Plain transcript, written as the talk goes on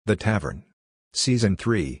The Tavern. Season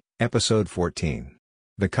 3, Episode 14.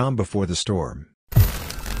 The Calm Before the Storm.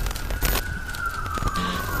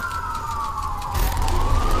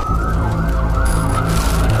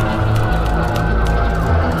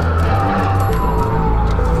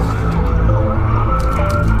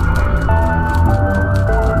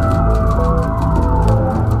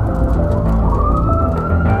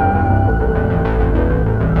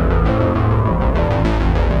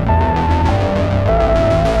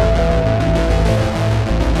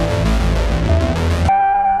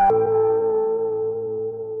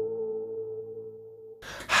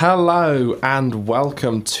 Hello and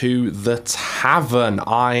welcome to The Tavern.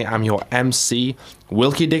 I am your MC,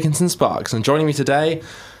 Wilkie Dickinson Sparks, and joining me today,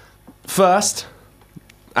 first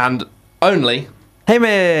and only,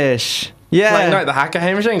 Hamish! Yeah! playing Night the Hacker,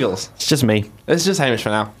 Hamish Ingalls. It's just me. It's just Hamish for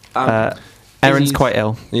now. Erin's Izzy's quite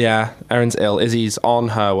ill. Yeah, Erin's ill. Izzy's on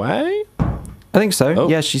her way. I think so. Oh.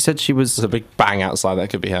 Yeah, she said she was... There's a big bang outside. That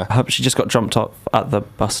could be her. She just got jumped off at the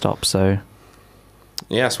bus stop, so...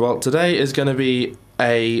 Yes, well, today is going to be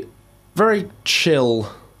a very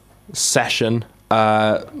chill session.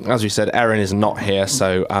 As we said, Erin is not here,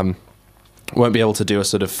 so won't be able to do a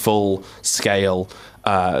sort of full-scale,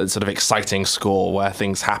 sort of exciting score where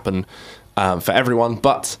things happen for everyone.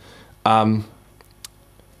 But I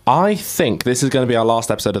think this is going to be our last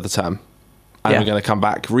episode of the term. And we're going to come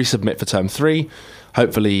back, resubmit for term 3,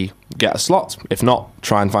 hopefully get a slot. If not,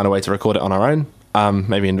 try and find a way to record it on our own.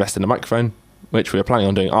 Maybe invest in a microphone, which we were planning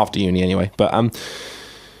on doing after uni anyway. But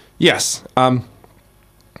yes,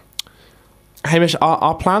 Hamish,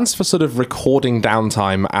 our plans for sort of recording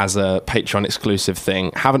downtime as a Patreon exclusive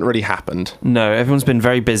thing haven't really happened. No, everyone's been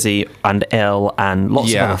very busy and ill and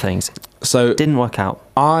lots of other things. So Didn't work out.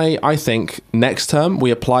 I think next term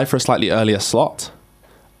we apply for a slightly earlier slot,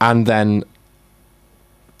 and then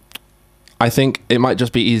I think it might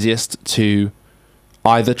just be easiest to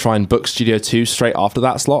either try and book Studio 2 straight after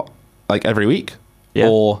that slot, like every week,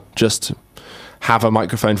 or just have a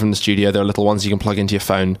microphone from the studio. There are little ones you can plug into your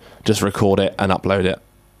phone, just record it and upload it.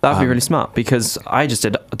 That would be really smart, because I just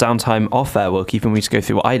did a downtime off air, Wilkie, for me to go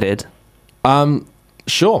through what I did.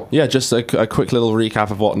 Sure, yeah, just a quick little recap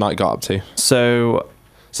of what Night got up to. So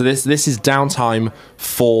this is downtime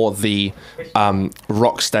for the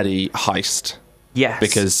Rocksteady heist. yes.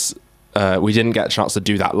 Because we didn't get a chance to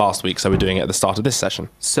do that last week, so we're doing it at the start of this session.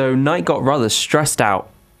 So Night got rather stressed out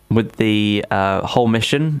with the whole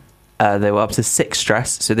mission. They were up to 6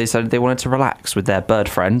 stress, so they decided they wanted to relax with their bird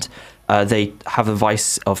friend. They have a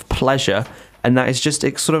vice of pleasure, and that is just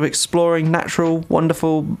sort of exploring natural,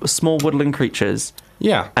 wonderful, small woodland creatures.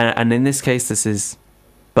 Yeah. And in this case, this is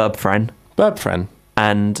Burbfriend. Burbfriend.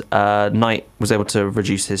 And Knight was able to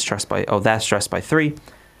reduce their stress by 3.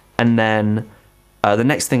 And then the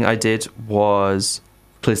next thing I did was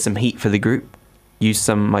clear some heat for the group, use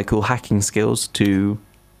some of my cool hacking skills to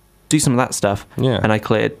do some of that stuff. Yeah. And I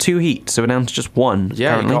cleared 2 heat, so we're down to just 1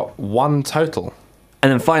 Yeah, currently. you got 1 total.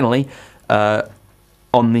 And then finally,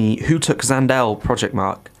 on the Who Took Xandel project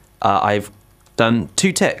mark, I've done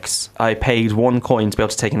 2 ticks. I paid 1 coin to be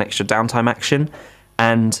able to take an extra downtime action,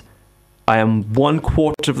 and I am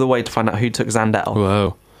 1/4 of the way to find out who took Xandel.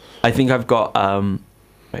 Whoa. I think I've got,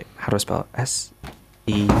 wait, how do I spell it?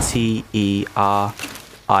 Seteria,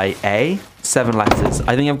 7 letters.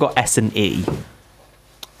 I think I've got S and E.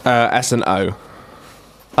 S and O.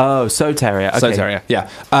 Oh, Soteria. Okay. Soteria, yeah.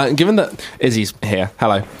 Given that Izzy's here,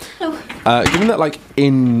 hello. Given that, like,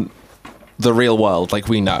 in the real world, like,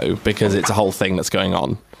 we know, because it's a whole thing that's going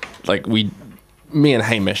on, like, me and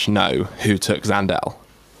Hamish know who took Xandel.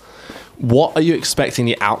 What are you expecting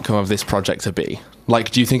the outcome of this project to be?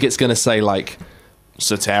 Like, do you think it's going to say, like,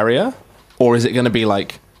 Soteria? Or is it going to be,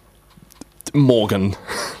 like, Morgan,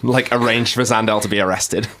 like, arranged for Xandel to be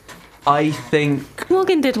arrested? I think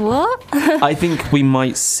Morgan did what? I think we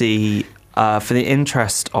might see, for the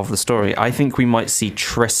interest of the story, I think we might see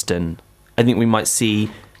Tristan. I think we might see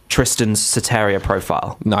Tristan's Soteria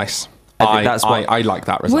profile. Nice. I like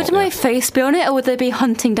that result. Would my face be on it, or would they be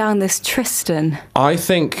hunting down this Tristan? I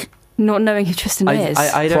think Not knowing who Tristan is.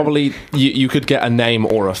 I don't, probably you could get a name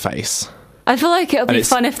or a face. I feel like it would And be it's-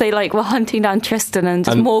 fun if they were hunting down Tristan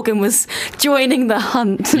and Morgan was joining the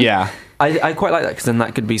hunt. Yeah. I quite like that, because then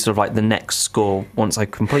that could be sort of like the next score once I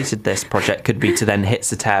completed this project, could be to then hit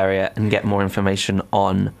Soteria and get more information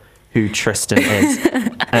on who Tristan is.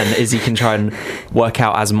 And Izzy can try and work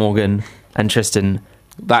out as Morgan and Tristan.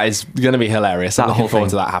 That is going to be hilarious. I'm That looking whole forward thing.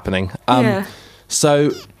 to that happening. Yeah.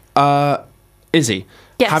 So, Izzy,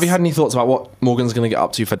 Yes. have you had any thoughts about what Morgan's going to get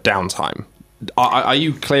up to for downtime? are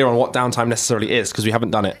you clear on what downtime necessarily is? Because we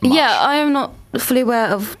haven't done it much. Yeah, I am not fully aware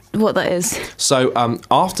of what that is. So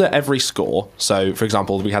after every score, so for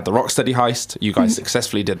example, we had the Rocksteady heist. You guys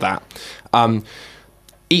successfully did that.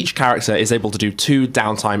 Each character is able to do 2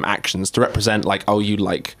 downtime actions to represent like, oh, you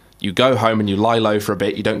go home and you lie low for a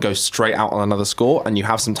bit. You don't go straight out on another score, and you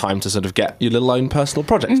have some time to sort of get your little own personal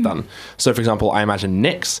projects done. So, for example, I imagine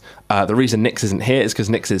Nyx. The reason Nyx isn't here is because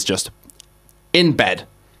Nyx is just in bed,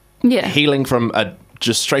 healing from a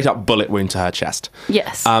just straight up bullet wound to her chest.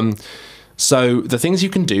 Yes. So the things you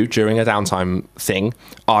can do during a downtime thing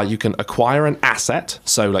are you can acquire an asset,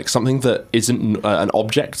 so like something that isn't an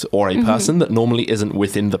object or a person that normally isn't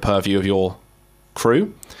within the purview of your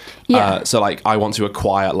crew. Yeah. So like I want to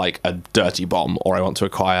acquire like a dirty bomb, or I want to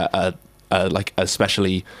acquire a like a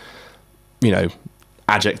specially,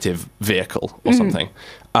 adjective vehicle or something.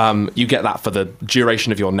 You get that for the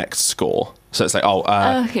duration of your next score. So it's like,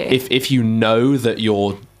 okay. if you know that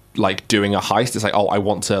you're like doing a heist, it's like, I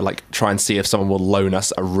want to like try and see if someone will loan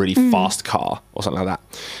us a really fast car or something like that.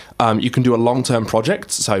 You can do a long-term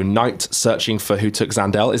project. So Night searching for who took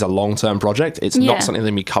Xandel is a long-term project. It's not something that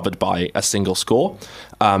can be covered by a single score.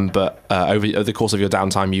 But over the course of your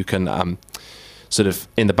downtime, you can sort of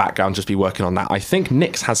in the background just be working on that. I think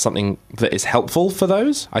Nyx has something that is helpful for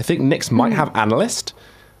those. I think Nyx might have Analyst,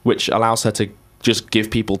 which allows her to just give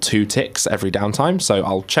people 2 ticks every downtime. So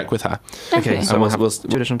I'll check with her. Okay, so And we'll have we'll 2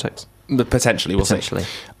 additional ticks. Potentially, we'll Potentially.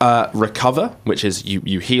 see. Recover, which is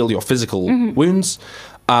you heal your physical wounds.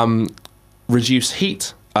 Reduce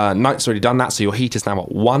heat. Night's already done that, so your heat is now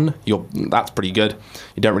at 1. That's pretty good.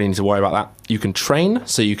 You don't really need to worry about that. You can train,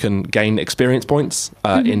 so you can gain experience points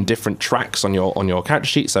in different tracks on your character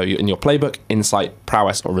sheet. So in your playbook, insight,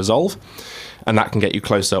 prowess, or resolve, and that can get you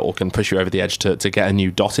closer or can push you over the edge to get a new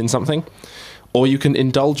dot in something. Or you can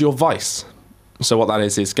indulge your vice. So what that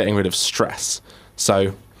is getting rid of stress.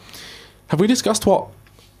 So have we discussed what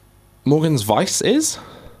Morgan's vice is?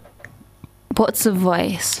 What's a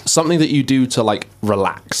vice? Something that you do to like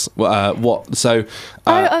relax. What? So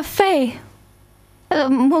Faye.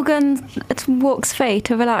 Morgan walks Faye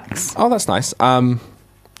to relax. oh, that's nice. What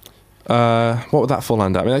would that fall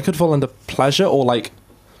under? I mean, it could fall under pleasure, or like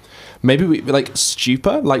maybe like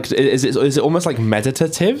stupor. Like is it almost like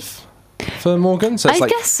meditative for Morgan? So it's I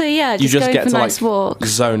like guess so. Yeah, you just go get for to nice like walks.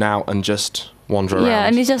 zone out and just wander around. Yeah,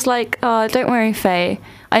 and he's just like, oh, don't worry, Faye.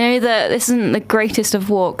 I know that this isn't the greatest of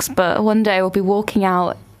walks, but one day we'll be walking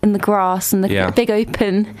out in the grass and the big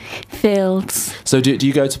open fields. So do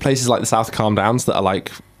you go to places like the South Calm Downs that are like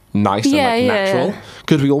nice and like natural? Yeah.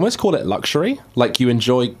 Could we almost call it luxury? Like you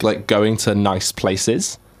enjoy like going to nice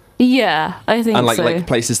places? Yeah, I think And so. like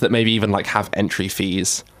places that maybe even like have entry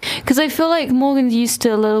fees. Because I feel like Morgan's used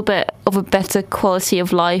to a little bit of a better quality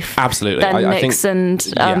of life Absolutely. than I think,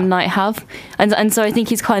 Nyx and Knight have. And so I think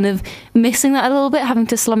he's kind of missing that a little bit, having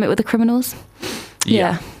to slum it with the criminals.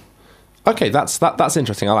 Yeah. Okay, that's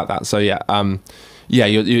interesting. I like that. So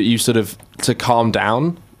you sort of, to calm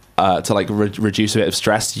down, to like reduce a bit of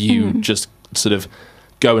stress, you just sort of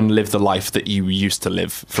go and live the life that you used to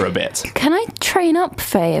live for a bit. Can I train up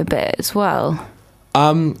Faye a bit as well?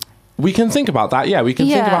 We can think about that. Yeah, we can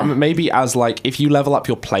think about maybe as like if you level up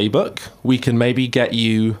your playbook, we can maybe get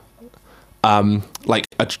you there's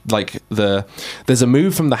a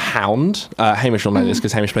move from the Hound. Hamish will know this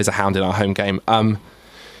because Hamish plays a Hound in our home game.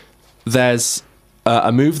 There's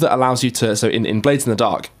a move that allows you to. So in Blades in the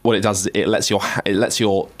Dark, what it does is it lets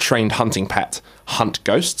your trained hunting pet hunt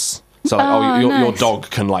ghosts. So like, your dog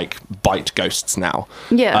can like bite ghosts now.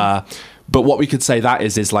 Yeah. But what we could say that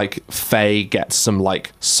is like Faye gets some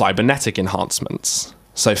like cybernetic enhancements.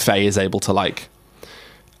 So Faye is able to like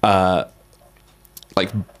I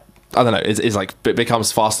don't know, is like it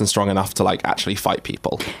becomes fast and strong enough to like actually fight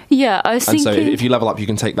people. Yeah, I was And thinking... so if you level up, you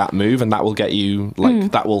can take that move, and that will get you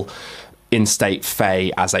like that will instate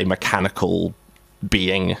Faye as a mechanical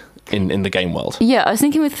being in the game world. Yeah, I was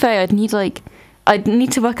thinking with Faye, I'd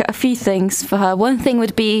need to work out a few things for her. One thing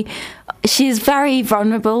would be she's very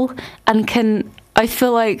vulnerable and I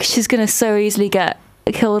feel like she's going to so easily get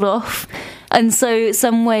killed off. And so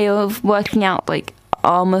some way of working out like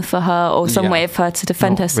armor for her or some way for her to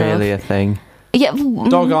defend Not herself. really a thing. Yeah.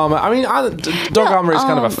 Dog armor. I mean, dog armor is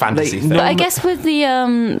kind of a fantasy thing. But I guess with the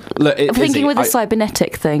I'm thinking with the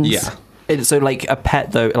cybernetic things. Yeah. So like a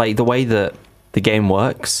pet though, like the way that the game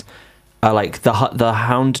works, like the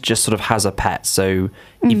Hound just sort of has a pet. So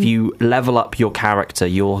if you level up your character,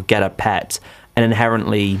 you'll get a pet, and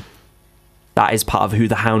inherently that is part of who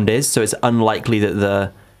the Hound is. So it's unlikely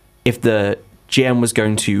that if the GM was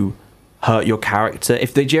going to hurt your character,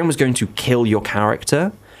 if the GM was going to kill your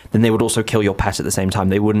character, then they would also kill your pet at the same time.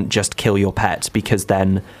 They wouldn't just kill your pet, because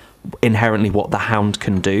then inherently what the hound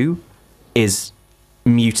can do is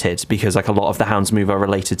muted, because like a lot of the hound's move are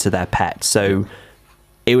related to their pet. So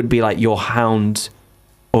it would be like your hound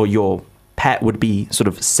or your pet would be sort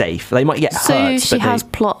of safe. They might get hurt. So she has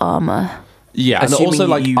plot armor. Yeah, and Assuming also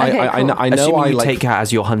like you- I Okay, know, cool. I know Assuming I you like take her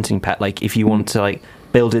as your hunting pet, like if you want to like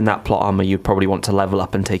build in that plot armor, you'd probably want to level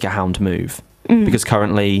up and take a hound move, because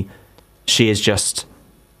currently she is just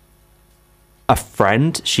a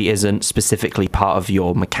friend. She isn't specifically part of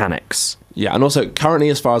your mechanics. Yeah, and also currently,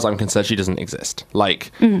 as far as I'm concerned, she doesn't exist.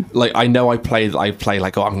 Like I know I play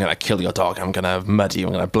like, oh, I'm gonna kill your dog, I'm gonna murder you,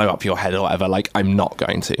 I'm gonna blow up your head or whatever. Like, I'm not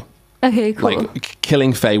going to. Okay, cool. Like,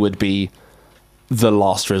 killing Faye would be the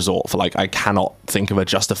last resort for, like, I cannot think of a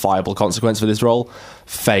justifiable consequence for this role.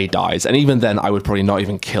 Faye dies, and even then, I would probably not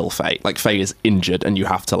even kill Faye. Like, Faye is injured, and you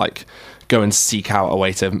have to like go and seek out a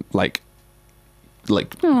way to like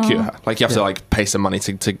cure her. Like, you have to like pay some money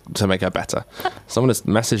to make her better. Someone has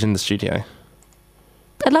messaged in the studio.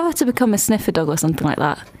 I'd love her to become a sniffer dog or something like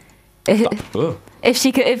that. If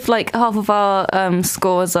she could, if like half of our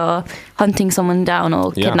scores are hunting someone down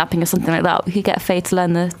or Yeah. kidnapping or something like that, we could get Faye to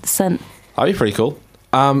learn the scent. That'd be pretty cool.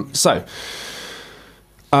 So,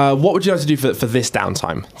 what would you like to do for this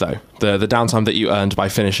downtime, though? The downtime that you earned by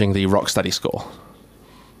finishing the Rocksteady score?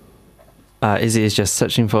 Izzy is just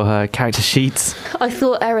searching for her character sheets. I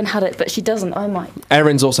thought Erin had it, but she doesn't. I might.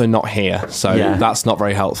 Erin's also not here, so Yeah. that's not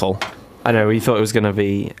very helpful. I know, we thought it was going to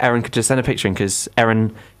be... Erin could just send a picture in, because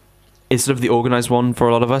Erin is sort of the organised one for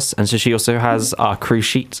a lot of us, and so she also has our crew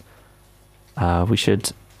sheet. We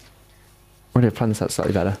should... We're going to plan this out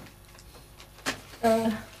slightly better.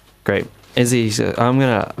 Great. Izzy, I'm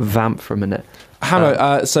going to vamp for a minute.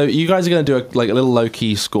 Hamo, so you guys are going to do a little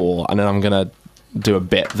low-key score, and then I'm going to do a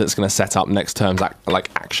bit that's going to set up next term's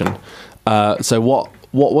action. So what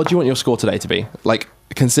do you want your score today to be? Like,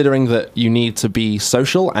 considering that you need to be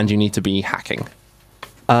social and you need to be hacking.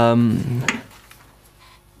 I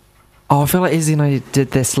feel like Izzy and I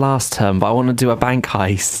did this last term, but I want to do a bank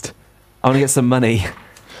heist. I want to get some money.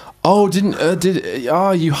 Oh,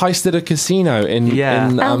 you heisted a casino in... Yeah.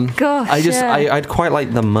 In, Gosh. I'd quite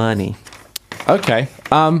like the money. Okay.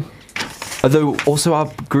 Although also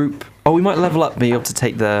our group... Oh, we might level up, be able to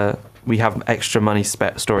take the... We have extra money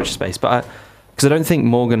storage space, but... Because I don't think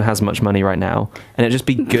Morgan has much money right now, and it'd just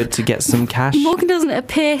be good to get some cash. Morgan doesn't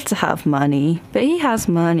appear to have money, but he has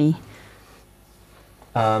money.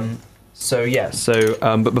 But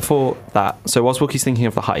before that, so whilst Wookie's thinking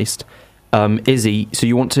of the heist, Izzy, so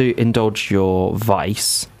you want to indulge your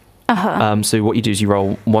vice. So what you do is you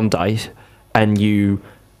roll one die, and you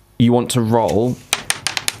want to roll.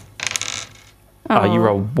 You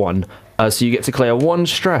roll one. So you get to clear one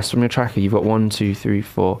stress from your tracker. You've got 1, 2, 3,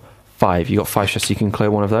 4, 5. You got 5 stress. So you can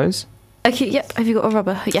clear one of those. Okay, yep. Have you got a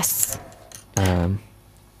rubber? Yes. I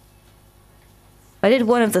did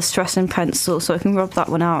one of the stress in pencil, so I can rub that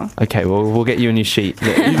one out. Okay, well, we'll get you a new sheet.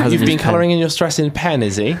 That has a You've new been pen. colouring in your stress in pen,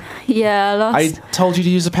 Izzy? Yeah, I told you to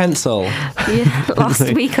use a pencil.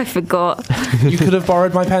 last week I forgot. You could have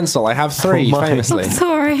borrowed my pencil. I have 3, Oh my. famously.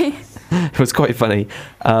 Sorry. It was quite funny.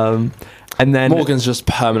 And then Morgan's just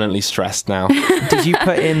permanently stressed now. did you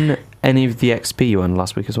put in any of the XP you earned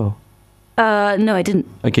last week as well? No, I didn't.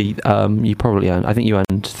 Okay, you probably earned. I think you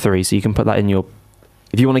earned 3, so you can put that in your.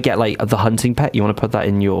 If you want to get like the hunting pet, you want to put that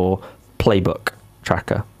in your playbook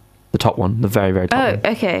tracker, the top one, the very very top Oh, one.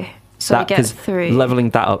 okay. So I get 'cause 3. Leveling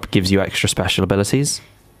that up gives you extra special abilities.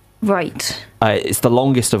 Right. It's the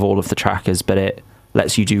longest of all of the trackers, but it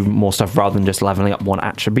lets you do more stuff rather than just leveling up one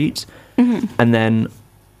attribute. And then,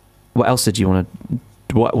 what else did you want to?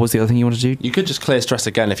 What was the other thing you wanted to do? You could just clear stress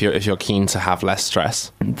again if you're keen to have less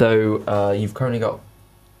stress. Though you've currently got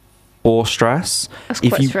 4 stress. That's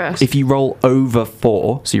quite stress. If you roll over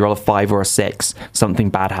 4, so you roll a 5 or a 6, something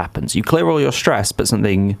bad happens. You clear all your stress, but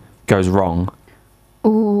something goes wrong.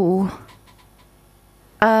 Ooh.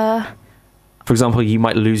 For example, you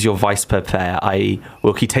might lose your vice per pair, i.e.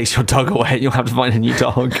 Wilkie takes your dog away and you'll have to find a new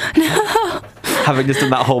dog. No! Having just done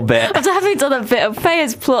that whole bit. After having done a bit of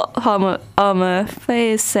Faye's plot armor,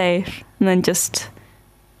 Faye is safe, and then just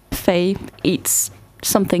Faye eats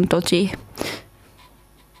something dodgy.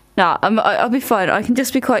 Nah, I'll be fine. I can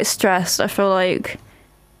just be quite stressed. I feel like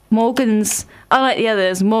Morgan's, unlike the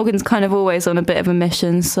others, Morgan's kind of always on a bit of a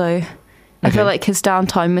mission, so I feel like his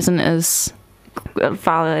downtime isn't as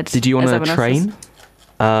valid. Did you want as to everyone train?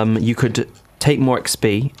 else's. You could take more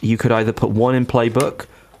XP. You could either put 1 in playbook,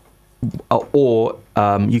 or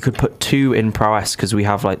you could put 2 in prowess, because we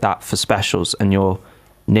have like that for specials, and you're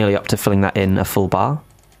nearly up to filling that in a full bar.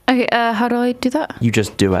 Okay, how do I do that? You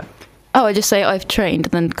just do it. Oh, I just say I've trained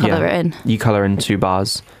and then colour it in. You colour in 2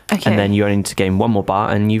 bars, Okay. and then you only need to gain 1 more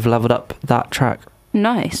bar, and you've leveled up that track.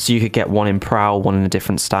 Nice. So you could get 1 in prowl, 1 in a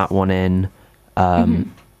different stat, 1 in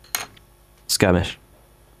skirmish,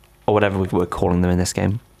 or whatever we're calling them in this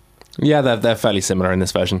game. Yeah, they're fairly similar in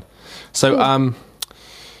this version. So,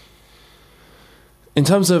 in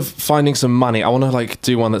terms of finding some money, I want to like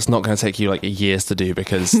do one that's not going to take you like years to do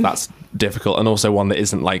because that's difficult, and also one that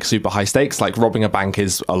isn't like super high stakes. Like robbing a bank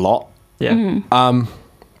is a lot. Yeah.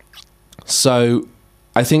 So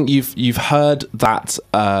I think you've heard that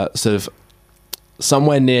sort of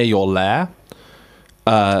somewhere near your lair,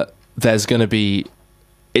 there's going to be.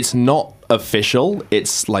 It's not official.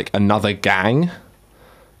 It's like another gang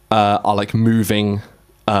are like moving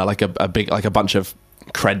like a big like a bunch of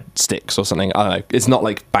cred sticks or something. I don't know. It's not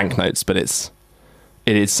like banknotes, but it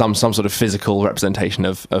is some sort of physical representation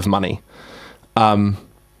of money.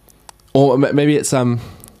 Or maybe it's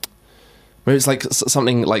like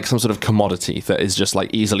something like some sort of commodity that is just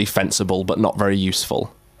like easily fensible but not very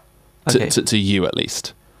useful to you at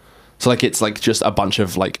least. So like it's like just a bunch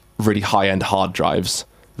of like really high-end hard drives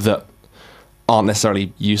that aren't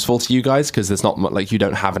necessarily useful to you guys because there's not like you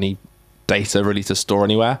don't have any data really to store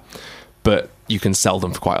anywhere, but you can sell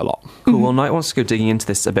them for quite a lot. Cool. Well, Knight wants to go digging into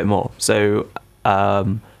this a bit more. So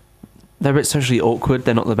they're a bit socially awkward.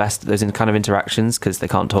 They're not the best at those kind of interactions because they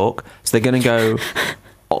can't talk. So they're going to go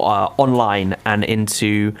online and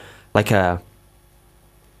into like a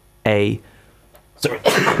sorry.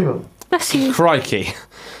 Bless you. Crikey.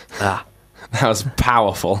 That was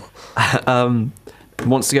powerful.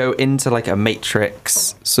 Wants to go into like a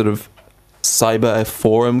Matrix sort of cyber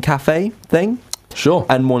forum cafe thing. Sure.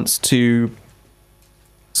 And wants to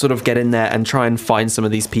sort of get in there and try and find some of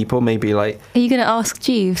these people. Maybe like, Are you going to ask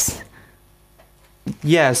Jeeves?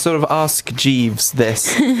 yeah, sort of ask Jeeves this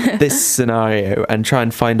scenario and try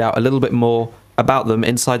and find out a little bit more about them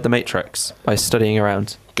inside the Matrix by studying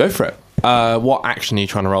around. Go for it. What action are you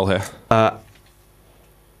trying to roll here?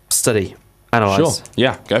 Study, analyze. Sure.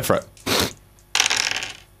 Yeah, go for it.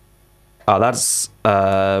 Oh, that's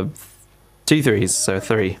 2 threes, so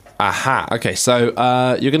 3. Aha. Okay,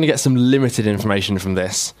 so you're going to get some limited information from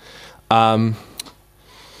this. So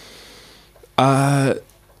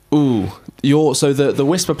the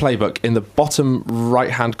Whisper playbook in the bottom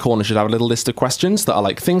right-hand corner should have a little list of questions that are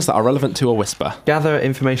like things that are relevant to a Whisper. Gather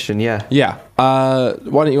information, yeah. Yeah. Why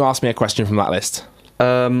don't you ask me a question from that list?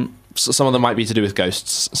 Some of them might be to do with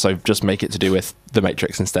ghosts, so just make it to do with the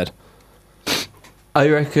Matrix instead. I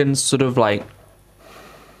reckon sort of like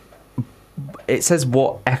it says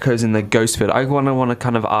what echoes in the ghost field. I want to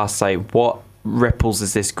kind of ask like what ripples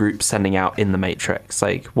is this group sending out in the Matrix?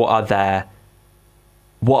 Like what are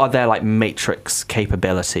their like Matrix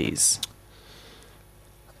capabilities?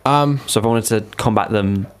 So if I wanted to combat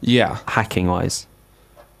them, Yeah. hacking wise.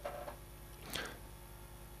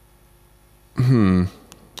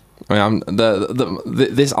 I mean,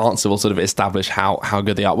 this answer will sort of establish how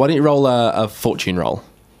good they are. Why don't you roll a fortune roll?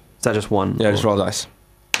 Is that just one? Yeah, just roll dice.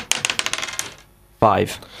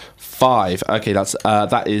 5. 5. Okay,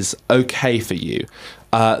 that is okay for you.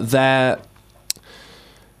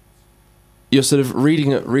 You're sort of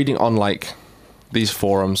reading on like these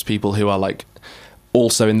forums, people who are like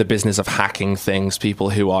also in the business of hacking things,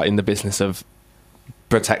 people who are in the business of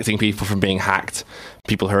protecting people from being hacked,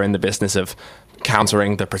 people who are in the business of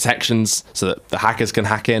countering the protections so that the hackers can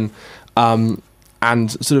hack in, and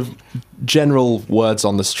sort of general words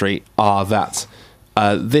on the street are that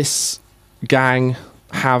this gang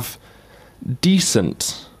have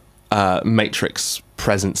decent Matrix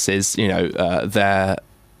presences. You know,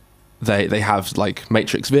 they have like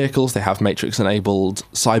Matrix vehicles, they have Matrix enabled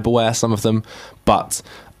cyberware, some of them, but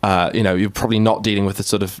you're probably not dealing with the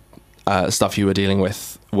sort of stuff you were dealing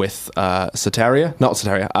with Soteria, not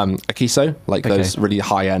Soteria, Akiso, like those really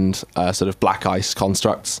high-end sort of black ice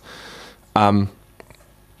constructs.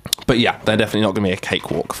 But yeah, they're definitely not going to be a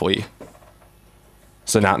cakewalk for you.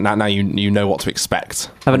 So now you know what to expect.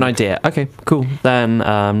 I have an idea. Okay, cool. Then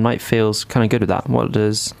Knight feels kind of good with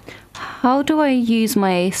that. How do I use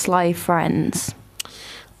my sly friends?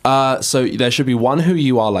 So there should be one who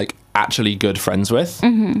you are like actually good friends with,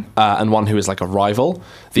 and one who is like a rival.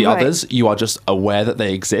 The Right. others, you are just aware that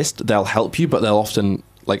they exist. They'll help you, but they'll often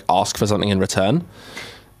like ask for something in return.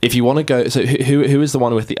 If you want to go, so who is the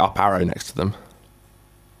one with the up arrow next to them?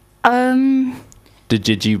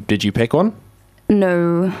 Did you pick one?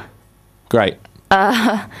 No. Great.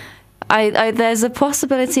 There's a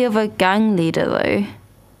possibility of a gang leader though.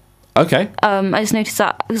 Okay. I just noticed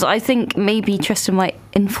that because I think maybe Tristan might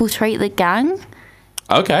infiltrate the gang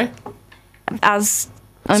Okay. as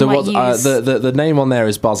So might what use... the name on there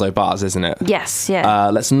is Bazo Bars, isn't it? Yes, yeah.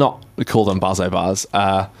 Let's not call them Bazo Bars.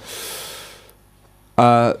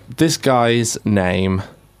 This guy's name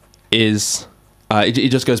is he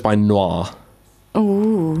just goes by Noir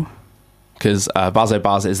Ooh. because Bazo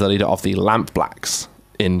Bars is the leader of the Lamp Blacks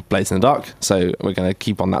in Blades in the Dark. So we're going to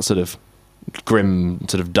keep on that sort of grim,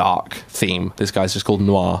 sort of dark theme. This guy's just called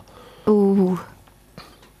Noir. Ooh.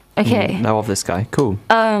 Okay. Know of this guy. Cool.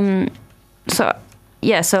 So,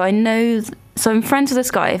 yeah, so I know... So I'm friends with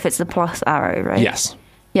this guy if it's the plus arrow, right? Yes.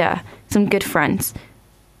 Yeah, some good friends.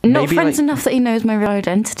 Not Maybe, friends like- enough that he knows my real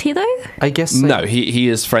identity, though? I guess No, he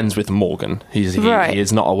is friends with Morgan. He Right.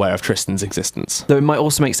 is not aware of Tristan's existence. Though it might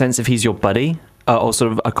also make sense if he's your buddy or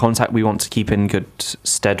sort of a contact we want to keep in good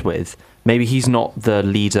stead with. Maybe he's not the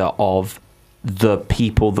leader of the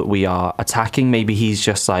people that we are attacking. Maybe he's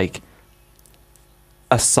just like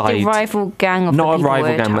a side, The rival gang of the not a people rival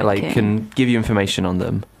we're gang, but like attacking. can give you information on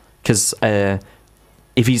them. Because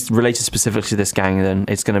if he's related specifically to this gang, then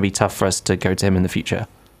it's going to be tough for us to go to him in the future.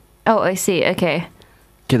 Oh, I see, okay.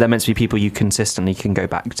 Because they're meant to be people you consistently can go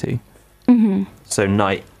back to. Mm-hmm. So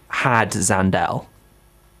Knight had Xandel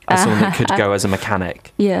as someone that could go as a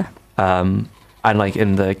mechanic. Yeah. And like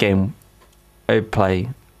in the game I play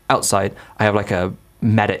outside, I have like a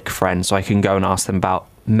medic friend, so I can go and ask them about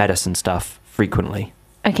medicine stuff frequently.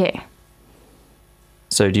 Okay.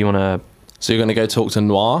 So do you want to? So you're going to go talk to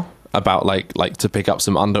Noir about like to pick up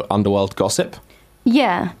some underworld gossip.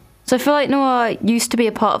 Yeah. So I feel like Noah used to be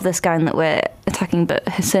a part of this gang that we're attacking, but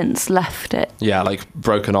has since left it. Yeah, like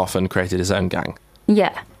broken off and created his own gang.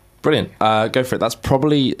 Yeah. Brilliant. Go for it. That's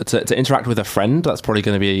probably to interact with a friend. That's probably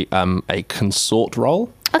going to be a consort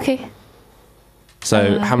role. Okay.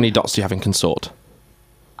 So how many dots do you have in consort?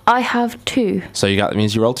 I have 2. So that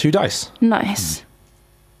means you roll 2 dice. Nice.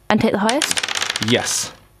 And take the highest,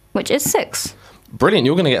 Yes. which is 6. Brilliant.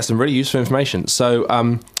 You're going to get some really useful information. So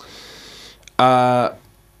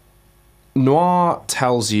Noir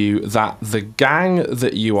tells you that the gang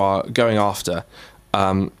that you are going after,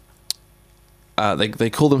 they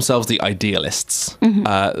call themselves the Idealists.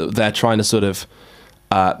 They're trying to sort of...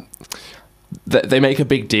 they make a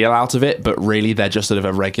big deal out of it, but really they're just sort of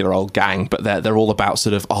a regular old gang. But they're all about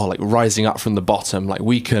sort of like rising up from the bottom. Like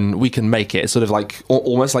we can make it. It's sort of like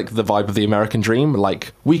almost like the vibe of the American dream.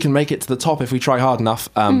 Like we can make it to the top if we try hard enough.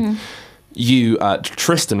 You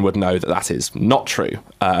Tristan would know that is not true.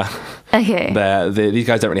 Okay. These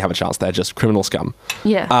guys don't really have a chance. They're just criminal scum.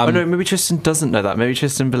 Yeah. Oh no, maybe Tristan doesn't know that. Maybe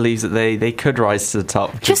Tristan believes that they could rise to the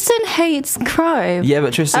top. Tristan hates crime. Yeah,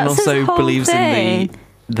 but Tristan That's his also whole believes thing. in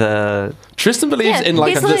the Tristan believes Yeah, in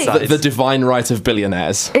like he's the divine right of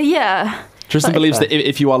billionaires. Yeah. Tristan Like- believes that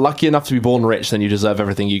if you are lucky enough to be born rich, then you deserve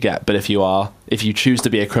everything you get. But if you choose to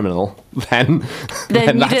be a criminal, then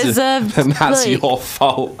Then you that's deserve, then that's like- your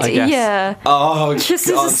fault. I guess. Yeah. Oh,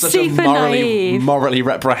 Tristan's God, a such super a naive. morally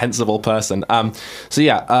reprehensible person. So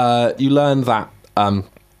yeah, you learn that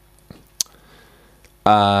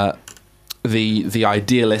the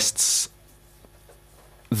Idealists,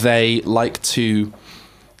 they like to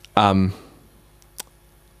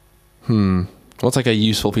what's like a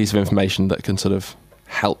useful piece of information that can sort of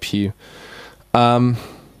help you?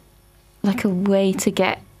 Like a way to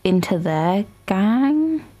get into their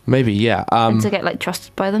gang Maybe, yeah. and to get like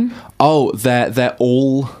trusted by them. Oh, they're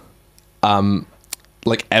all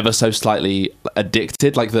like ever so slightly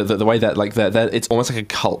addicted. Like the way that like they're it's almost like a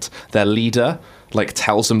cult. Their leader like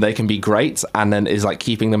tells them they can be great, and then is like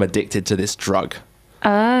keeping them addicted to this drug.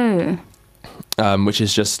 Oh. Which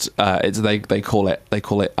is just they call it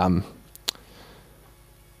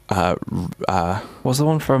what's the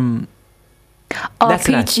one from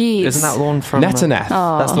RPGs. Isn't that the one from Netaneth.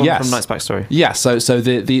 That's the one Yes. from Knight's backstory. Yeah, so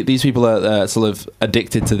these people are sort of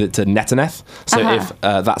addicted to Netaneth. So if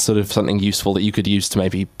that's sort of something useful that you could use to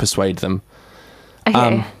maybe persuade them.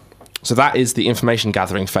 Okay. So that is the information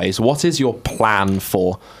gathering phase. What is your plan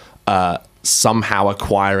for somehow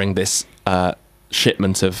acquiring this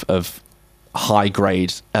shipment of high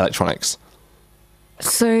grade electronics?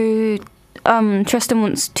 So, Tristan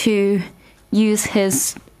wants to use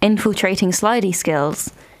his infiltrating slidey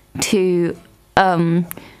skills to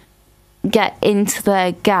get into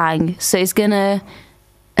their gang. So he's gonna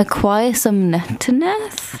acquire some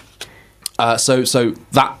Netaneth. So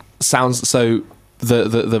that sounds so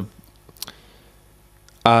the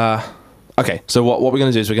okay. So what we're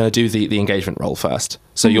going to do is we're going to do the engagement roll first.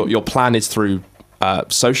 So your plan is through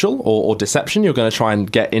social or deception. You're going to try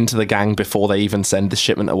and get into the gang before they even send the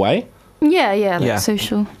shipment away. Yeah, like Yeah.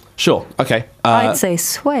 social. Sure. Okay. I'd say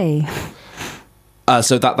sway.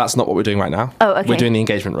 So that's not what we're doing right now. Oh, okay. We're doing the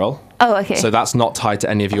engagement roll. Oh, okay. So that's not tied to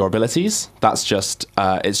any of your abilities. That's just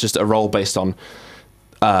it's just a roll based on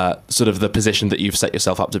sort of the position that you've set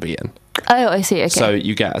yourself up to be in. Oh, I see. Okay. So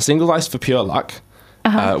you get a single dice for pure luck.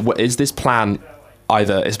 Is this plan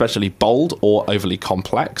either especially bold or overly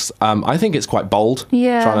complex? I think it's quite bold.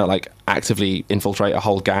 Yeah. Trying to like actively infiltrate a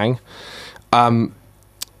whole gang.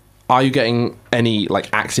 Are you getting any like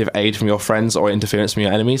active aid from your friends or interference from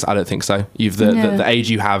your enemies? I don't think so. The aid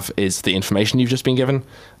you have is the information you've just been given.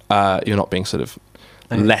 You're not being sort of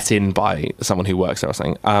let in by someone who works there or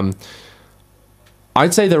something.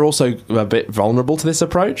 I'd say they're also a bit vulnerable to this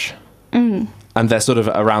approach. And they're sort of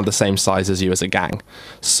around the same size as you as a gang.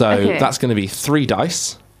 So that's going to be 3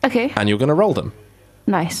 dice. Okay. And you're going to roll them.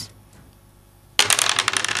 Nice.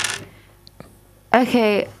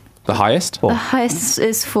 Okay. The highest? The highest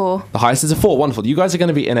is 4. The highest is a 4. Wonderful. You guys are going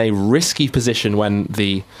to be in a risky position when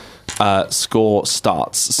the score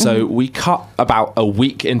starts. So we cut about a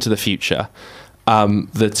week into the future.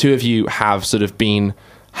 The two of you have sort of been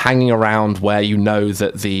hanging around where you know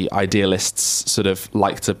that the idealists sort of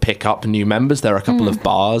like to pick up new members. There are a couple of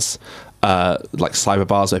bars, like cyber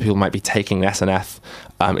bars, where people might be taking SNF.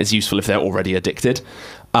 It's useful if they're already addicted.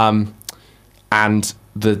 And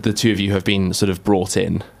the two of you have been sort of brought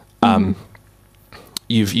in.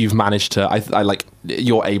 You've managed to, I like,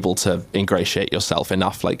 you're able to ingratiate yourself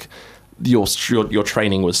enough. Like your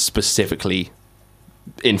training was specifically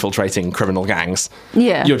infiltrating criminal gangs.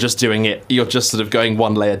 Yeah. You're just doing it. You're just sort of going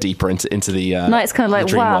one layer deeper into the. No, it's kind of like,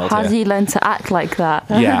 dream wow, world how here. do you learn to act like that?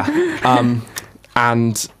 Yeah.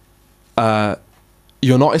 And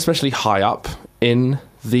you're not especially high up in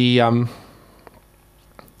the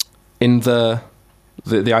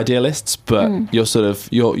idealists, but you're sort of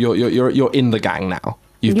you're in the gang now.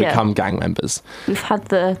 You've become gang members. We've had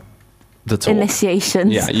the talk.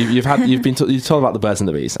 Initiations. Yeah, you've been told about the birds and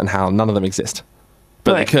the bees and how none of them exist,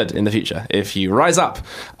 but they could in the future if you rise up.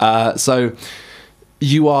 So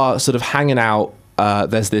you are sort of hanging out.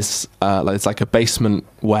 There's this it's like a basement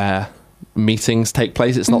where meetings take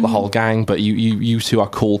place. It's not the whole gang, but you two are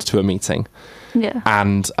called to a meeting. Yeah.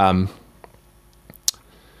 And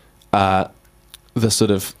the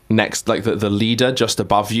sort of next, like the leader just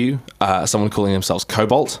above you, someone calling themselves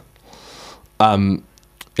Cobalt,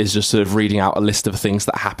 is just sort of reading out a list of things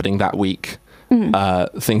that are happening that week,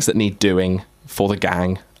 things that need doing for the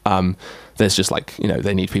gang. There's just like,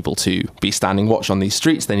 they need people to be standing watch on these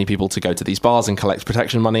streets. They need people to go to these bars and collect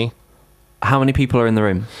protection money. How many people are in the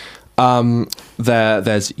room?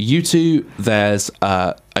 There's you two, there's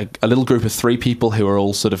a little group of 3 people who are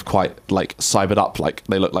all sort of quite like cybered up, like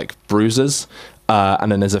they look like bruisers,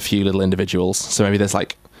 and then there's a few little individuals, so maybe there's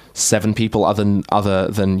like 7 people other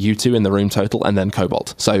than you two in the room total, and then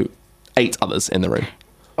Cobalt, so 8 others in the room.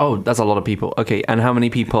 Oh, that's a lot of people. Okay, and how many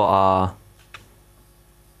people are...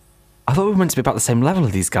 I thought we were meant to be about the same level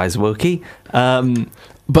as these guys, Wilkie. But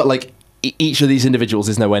like each of these individuals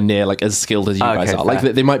is nowhere near like as skilled as you guys are. Fair. Like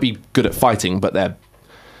they might be good at fighting, but they're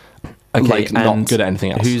like not good at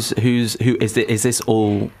anything else. Who is this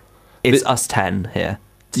all? It's us 10 here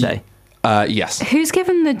today. Yes. Who's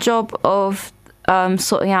given the job of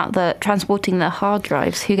sorting out transporting the hard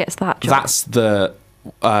drives? Who gets that job? That's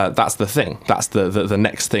the thing. That's the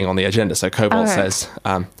next thing on the agenda. So Cobalt says,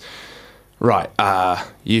 right,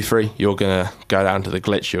 you 3, you're gonna go down to the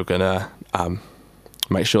glitch. You're gonna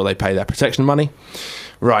make sure they pay their protection money.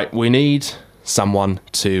 Right, we need someone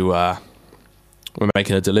to... we're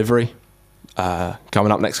making a delivery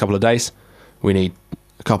coming up next couple of days. We need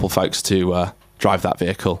a couple folks to drive that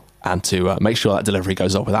vehicle and to make sure that delivery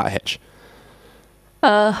goes off without a hitch.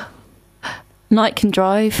 Knight can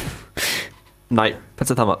drive. Knight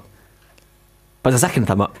puts a thumb up. Puts a second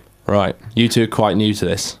thumb up. Right, you two are quite new to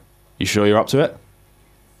this. You sure you're up to it?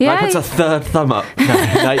 Yeah. Knight puts a third thumb up. No,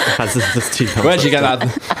 Knight has just 2 thumbs. Where'd you get that?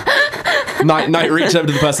 Knight reaches over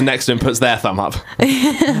to the person next to him, puts their thumb up.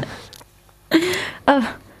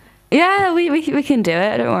 Yeah, we can do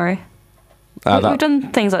it. Don't worry. We've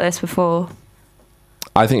done things like this before.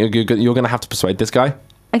 I think you're going to have to persuade this guy.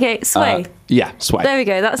 Okay, sway. Yeah, sway. There we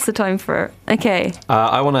go. That's the time for it. Okay.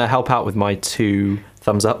 I want to help out with my 2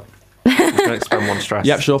 thumbs up. I'm going to expend 1 stress.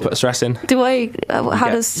 Yep, sure, put a stress in. Do I... how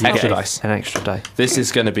does... Extra dice. An extra die. This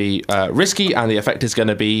is going to be risky, and the effect is going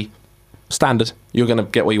to be standard. You're going to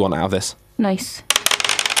get what you want out of this. Nice.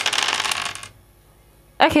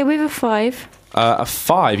 Okay, we have a 5. A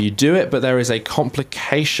 5, you do it, but there is a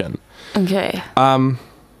complication. Okay.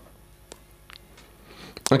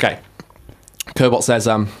 Okay. Cobalt says,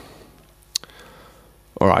 all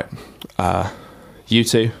right, you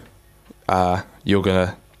two, you're going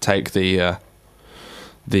to take the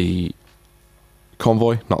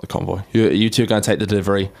convoy, not the convoy. You two are going to take the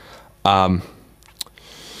delivery. And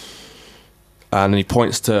he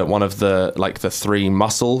points to one of the three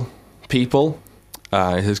muscle people. He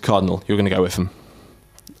says, Cardinal, you're going to go with him.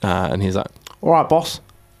 And he's like, all right, boss.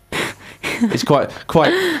 It's quite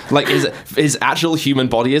like his actual human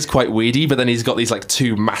body is quite weedy, but then he's got these like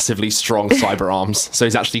two massively strong cyber arms, so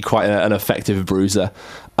he's actually quite an effective bruiser.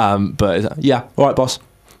 But yeah, all right, boss.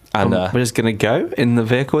 And we're just gonna go in the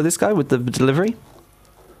vehicle with this guy with the delivery.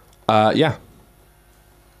 Yeah,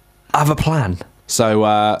 I have a plan. So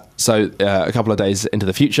a couple of days into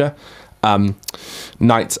the future,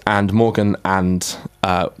 Knight and Morgan and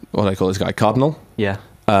what do I call this guy, Cardinal? Yeah.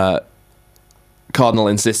 Cardinal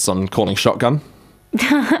insists on calling shotgun.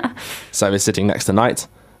 So he's sitting next to Knight.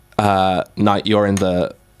 Knight, you're in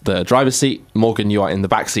the driver's seat. Morgan, you are in the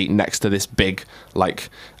back seat next to this big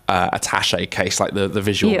attaché case, like the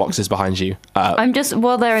visual boxes behind you. I'm just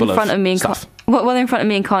while they're in front of me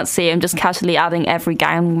and can't see, I'm just casually adding every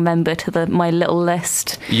gang member to my little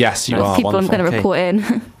list. Yes, you of are. people Wonderful. I'm going to report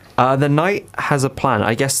in. The Knight has a plan.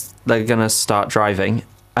 I guess they're gonna start driving,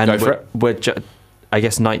 and Go for it. I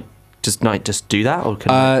guess Knight just do that, or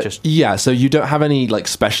can we just? Yeah, so you don't have any like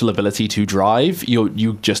special ability to drive.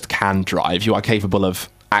 You just can drive. You are capable of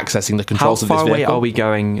accessing the controls of this How vehicle. far away are we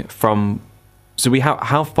going from? So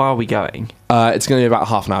how far are we going? It's going to be about a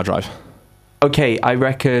half an hour drive. Okay, I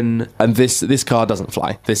reckon. And this car doesn't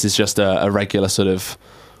fly. This is just a regular sort of,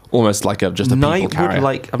 almost like just a people Knight carrier. would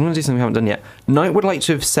like. I'm going to do something we haven't done yet. Knight would like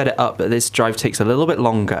to have set it up that this drive takes a little bit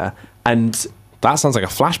longer, and That sounds like a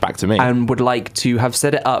flashback to me. and would like to have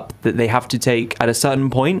set it up that they have to take at a certain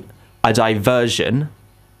point a diversion.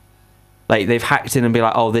 Like they've hacked in and be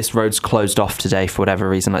like, oh, this road's closed off today for whatever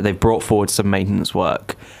reason. Like they've brought forward some maintenance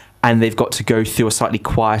work, and they've got to go through a slightly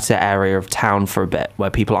quieter area of town for a bit where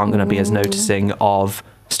people aren't going to be as noticing of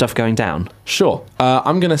stuff going down. Sure.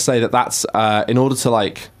 I'm going to say that's in order to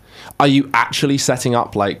like, are you actually setting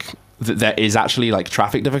up like there is actually like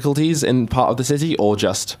traffic difficulties in part of the city, or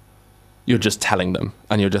just you're just telling them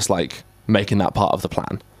and you're just like making that part of the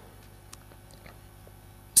plan?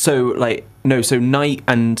 So like no, so Knight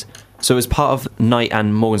and so as part of Knight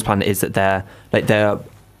and Morgan's plan is that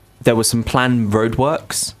there was some planned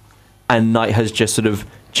roadworks, and Knight has just sort of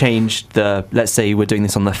changed the. Let's say we're doing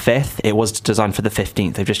this on the 5th. It was designed for the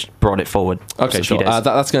 15th. They've just brought it forward. Okay, sure.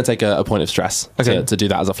 That's going to take a point of stress to do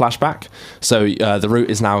that as a flashback. So the route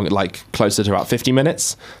is now like closer to about 50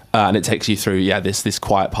 minutes, and it takes you through this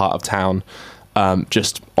quiet part of town,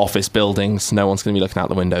 just office buildings. No one's going to be looking out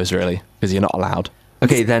the windows really because you're not allowed.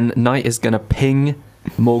 Okay, then Knight is going to ping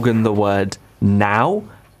Morgan the word now,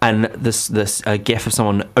 and this gif of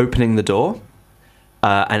someone opening the door.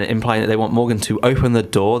 And implying that they want Morgan to open the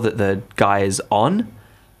door that the guy is on,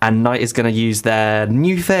 and Knight is going to use their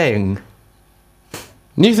new thing.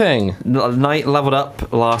 New thing. Knight leveled up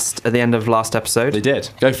at the end of last episode. They did.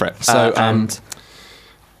 Go for it. So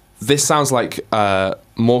this sounds like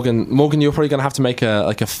Morgan. You're probably going to have to make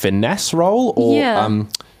a finesse roll, or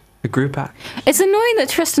a group act. It's annoying that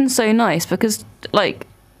Tristan's so nice because like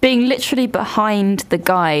being literally behind the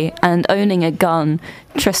guy and owning a gun,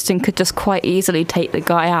 Tristan could just quite easily take the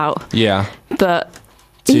guy out. Yeah. But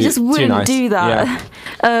he just wouldn't nice. do that.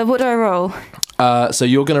 Yeah. What do I roll? So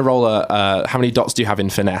you're going to roll how many dots do you have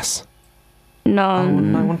in finesse?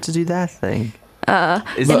 None. I want to do their thing.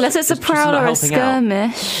 Unless it's a prowl or a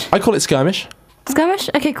skirmish. I call it skirmish. Skirmish?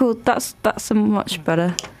 Okay, cool. That's a much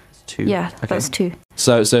better. 2. Yeah, okay. that's 2.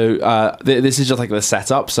 So this is just like the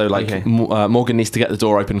setup. So like Okay. Morgan needs to get the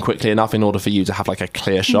door open quickly enough in order for you to have like a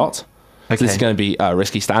clear shot. Okay. So this is going to be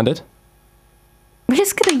risky standard. We're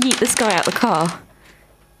just gonna yeet this guy out the car.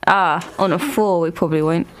 On a 4 we probably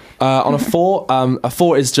won't. On a 4, a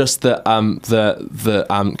 4 is just that the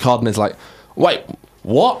Cardinal is like, wait,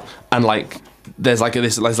 what? And like there's like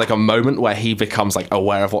a moment where he becomes like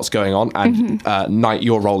aware of what's going on, and Knight,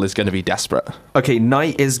 your role is going to be desperate. Okay,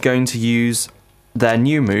 Knight is going to use their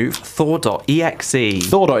new move, Thor.exe.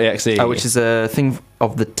 Thor.exe. Which is a thing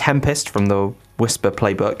of the Tempest from the Whisper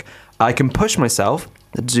playbook. I can push myself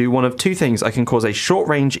to do one of two things. I can cause a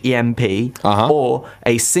short-range EMP or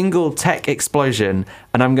a single tech explosion,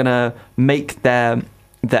 and I'm gonna make their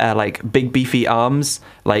like big beefy arms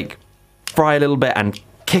like fry a little bit and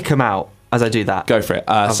kick them out as I do that. Go for it.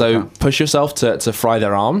 So push yourself to fry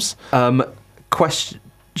their arms.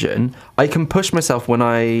 Question: I can push myself when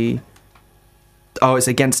I. Oh, it's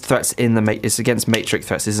against threats in the. It's against matrix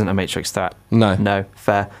threats. Isn't a matrix threat? No.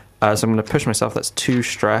 Fair. So I'm going to push myself. That's 2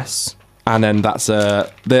 stress. And then that's so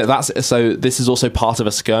this is also part of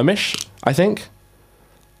a skirmish, I think.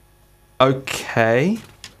 Okay.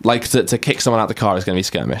 Like to kick someone out the car is going to be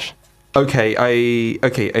skirmish. Okay.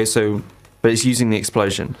 So But it's using the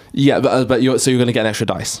explosion. Yeah, but you're going to get an extra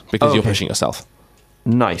dice because Oh, you're okay. pushing yourself.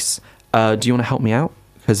 Nice. Do you want to help me out?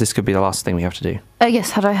 Because this could be the last thing we have to do.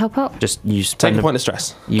 Yes, how do I help out? Just you Take spend a point of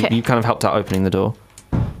stress. You, Okay. you kind of helped out opening the door.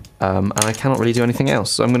 And I cannot really do anything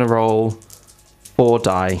else. So I'm going to roll 4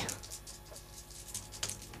 die.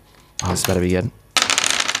 Oh, this better be good.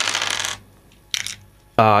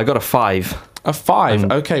 I got a 5. A 5.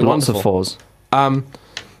 and Okay, lots wonderful. of 4s.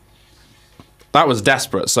 That was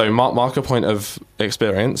desperate. So mark a point of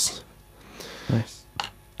experience. Nice.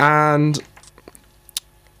 And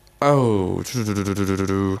there's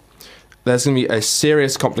going to be a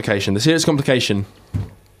serious complication. The serious complication,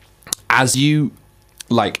 as you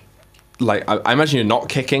I imagine you're not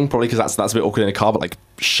kicking, probably because that's a bit awkward in a car, but like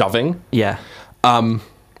shoving. Yeah. And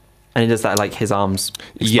he does that like his arms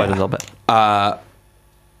explode Yeah. a little bit.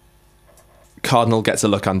 Cardinal gets a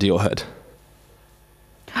look under your hood.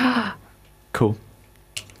 Cool.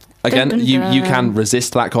 Again, Dun, dun, you dun. can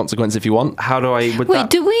resist that consequence if you want. How do I would Wait, that,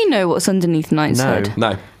 do we know what's underneath Knight's No. hood?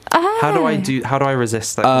 No. how do I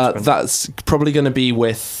resist that? consequence? That's probably going to be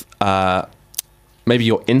with maybe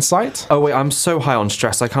your insight. Oh wait, I'm so high on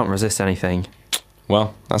stress I can't resist anything.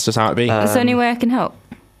 Well, that's just how it be. Is there any way I can help?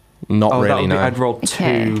 Not that really, would be- no. I'd roll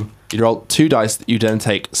Okay. 2. You roll 2 dice, you then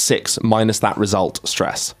take 6 minus that result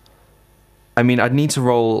stress. I mean, I'd need to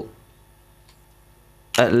roll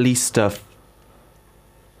at least a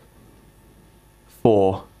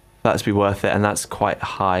 4. That's be worth it, and that's quite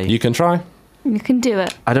high. You can try. You can do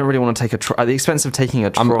it. I don't really want to take at the expense of taking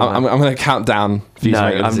a I'm trauma. going to count down for you to No,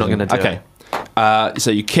 make a I'm not decision. gonna do okay.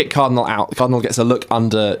 So you kick Cardinal out. Cardinal gets a look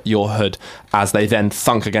under your hood as they then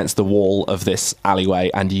thunk against the wall of this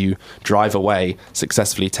alleyway, and you drive away,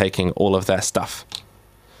 successfully taking all of their stuff.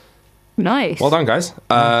 Nice. Well done, guys.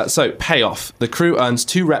 So payoff. The crew earns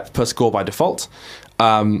 2 rep per score by default.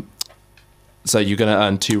 So you're going to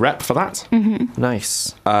earn 2 rep for that.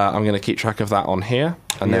 Nice. I'm going to keep track of that on here.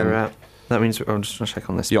 And then that means I'm just going to check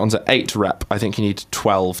on this. you're onto 8 rep. I think you need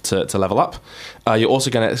 12 to level up. You're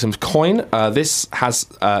also going to get some coin. This has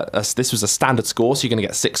this was a standard score, so you're going to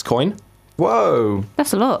get 6 coin. Whoa.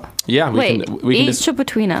 That's a lot. Yeah, Wait, we can each just, or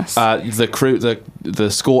between us? the crew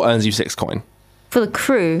the score earns you 6 coin. For the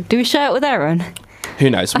crew, do we share it with Aaron? Who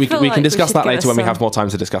knows? I We feel can like we discuss should that give later us when we some. have more time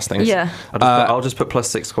to discuss things. Yeah. I'll just put plus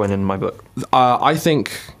 6 coin in my book. I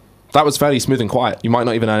think that was fairly smooth and quiet. You might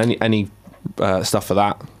not even earn any stuff for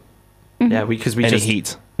that. Yeah, because we Any just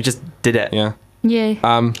heat. we just did it. Yeah.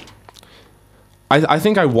 Yeah. I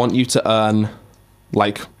think I want you to earn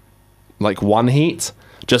like 1 heat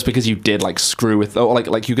just because you did like screw with, or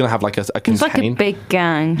like you're gonna have like a it's contain. like a big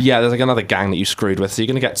gang. Yeah, there's like another gang that you screwed with, so you're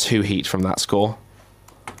gonna get 2 heat from that score.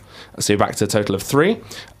 So you're back to a total of 3.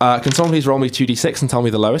 Can someone please roll me 2d6 and tell me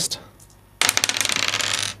the lowest?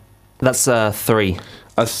 That's 3.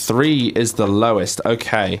 A 3 is the lowest.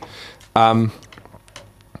 Okay.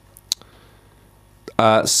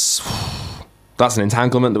 That's an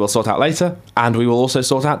entanglement that we'll sort out later, and we will also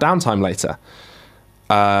sort out downtime later.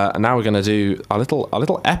 And now we're going to do a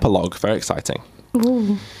little epilogue. Very exciting.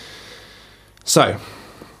 Ooh. So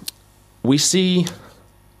we see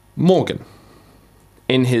Morgan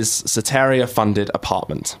in his Soteria-funded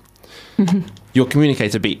apartment. Your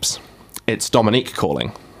communicator beeps. It's Dominique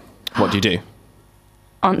calling. What do you do?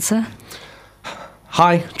 Answer.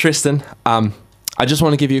 Hi, Tristan. I just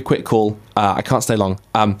want to give you a quick call. I can't stay long.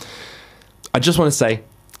 I just want to say,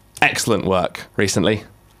 excellent work recently.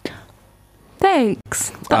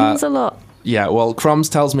 Thanks. That means a lot. Yeah, well, Crumbs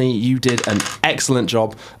tells me you did an excellent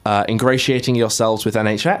job ingratiating yourselves with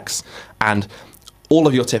NHX, and all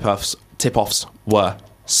of your tip-offs were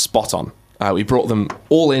spot on. We brought them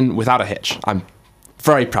all in without a hitch. I'm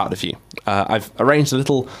very proud of you. I've arranged a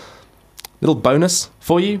little bonus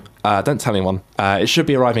for you. Don't tell anyone. It should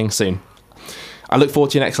be arriving soon. I look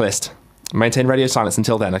forward to your next list. Maintain radio silence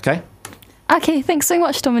until then, okay? Okay, thanks so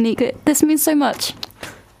much, Dominique. This means so much.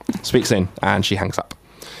 Speak soon. And she hangs up.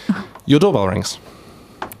 Your doorbell rings.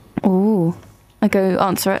 Ooh. I go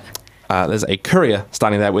answer it. There's a courier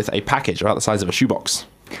standing there with a package about the size of a shoebox.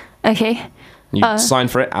 Okay. You sign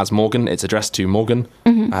for it as Morgan. It's addressed to Morgan.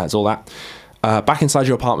 It's all that. Back inside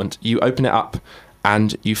your apartment, you open it up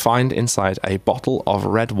and you find inside a bottle of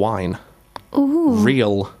red wine. Ooh.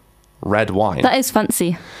 Real red wine. That is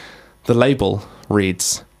fancy. The label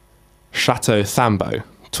reads Chateau Thambo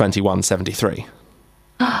 2173.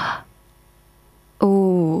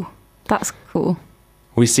 Ooh. That's cool.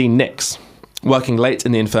 We see Nyx working late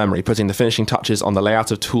in the infirmary, putting the finishing touches on the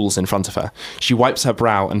layout of tools in front of her. She wipes her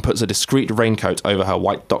brow and puts a discreet raincoat over her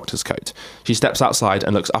white doctor's coat. She steps outside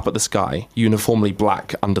and looks up at the sky, uniformly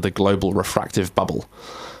black under the global refractive bubble.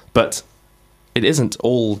 But it isn't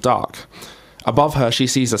all dark. Above her, she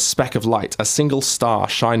sees a speck of light, a single star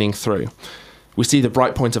shining through. We see the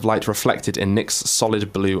bright point of light reflected in Nick's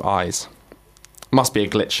solid blue eyes. Must be a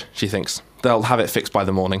glitch, she thinks. They'll have it fixed by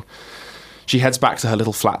the morning. She heads back to her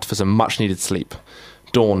little flat for some much-needed sleep.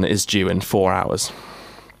 Dawn is due in 4 hours.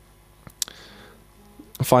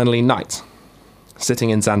 Finally, night. Sitting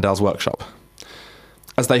in Xandel's workshop.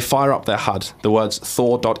 As they fire up their HUD, the words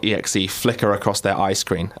Thor.exe flicker across their eye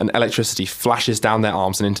screen, and electricity flashes down their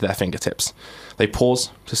arms and into their fingertips. They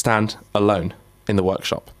pause to stand alone in the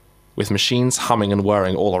workshop, with machines humming and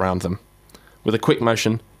whirring all around them. With a quick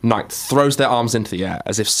motion, Knight throws their arms into the air,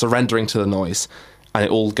 as if surrendering to the noise, and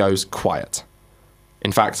it all goes quiet.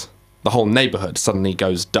 In fact, the whole neighbourhood suddenly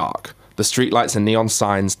goes dark. The streetlights and neon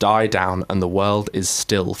signs die down, and the world is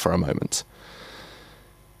still for a moment.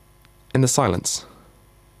 In the silence,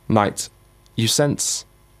 Knight, you sense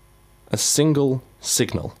a single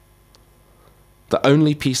signal. The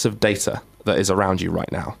only piece of data that is around you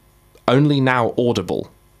right now. Only now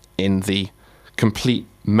audible in the complete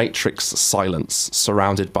matrix silence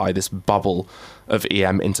surrounded by this bubble of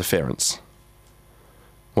EM interference.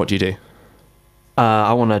 What do you do?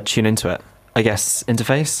 I want to tune into it. I guess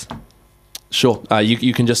interface? Sure.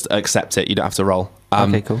 You can just accept it. You don't have to roll.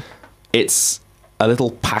 Okay, cool. It's a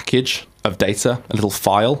little package of data, a little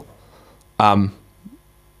file. And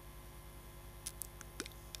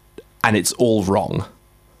it's all wrong.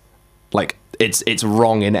 Like, it's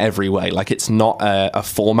wrong in every way. Like, it's not a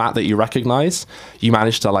format that you recognize. You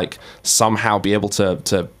manage to, like, somehow be able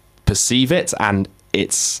to perceive it, and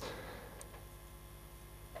it's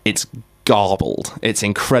garbled. It's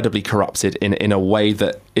incredibly corrupted in a way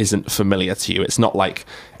that isn't familiar to you. It's not like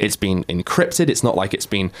it's been encrypted. It's not like it's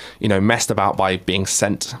been, messed about by being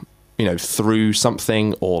sent, through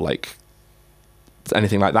something or like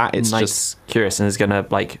anything like that. It's just curious and is going to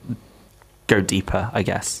like go deeper, I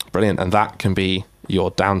guess. Brilliant. And that can be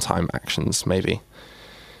your downtime actions, maybe.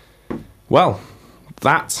 Well,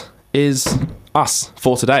 that is us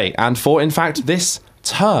for today and for, in fact, this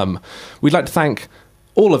term. We'd like to thank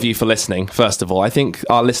all of you for listening, first of all. I think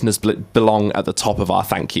our listeners belong at the top of our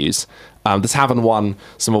thank yous. The Tavern won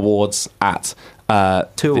some awards at...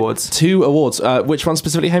 Two awards. Two awards. Which one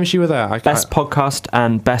specifically, Hamish, you were there? Best podcast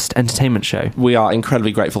and best entertainment show. We are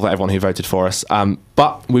incredibly grateful for everyone who voted for us.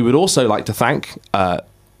 But we would also like to thank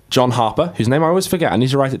John Harper, whose name I always forget, I need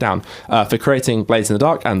to write it down, for creating Blades in the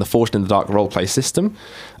Dark and the Forged in the Dark roleplay system.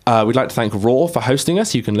 We'd like to thank Raw for hosting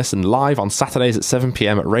us. You can listen live on Saturdays at 7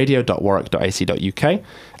 p.m. at radio.warwick.ac.uk.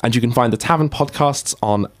 And you can find the Tavern podcasts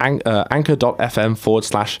on anchor.fm/The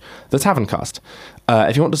Taverncast.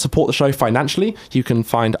 If you want to support the show financially, you can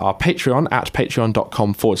find our Patreon at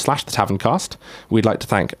patreon.com/The Taverncast. We'd like to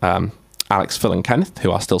thank Alex, Phil and Kenneth, who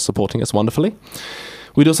are still supporting us wonderfully.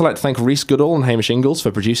 We'd also like to thank Rhys Goodall and Hamish Ingalls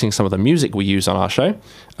for producing some of the music we use on our show,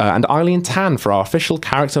 and Eileen Tan for our official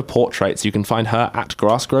character portraits. You can find her at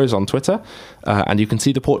Grassgrows on Twitter, and you can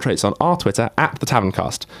see the portraits on our Twitter at The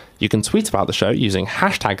Taverncast. You can tweet about the show using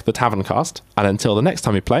hashtag The Taverncast, and until the next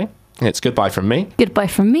time we play, it's goodbye from me. Goodbye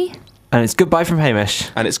from me. And it's goodbye from Hamish.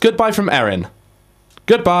 And it's goodbye from Erin.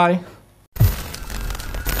 Goodbye.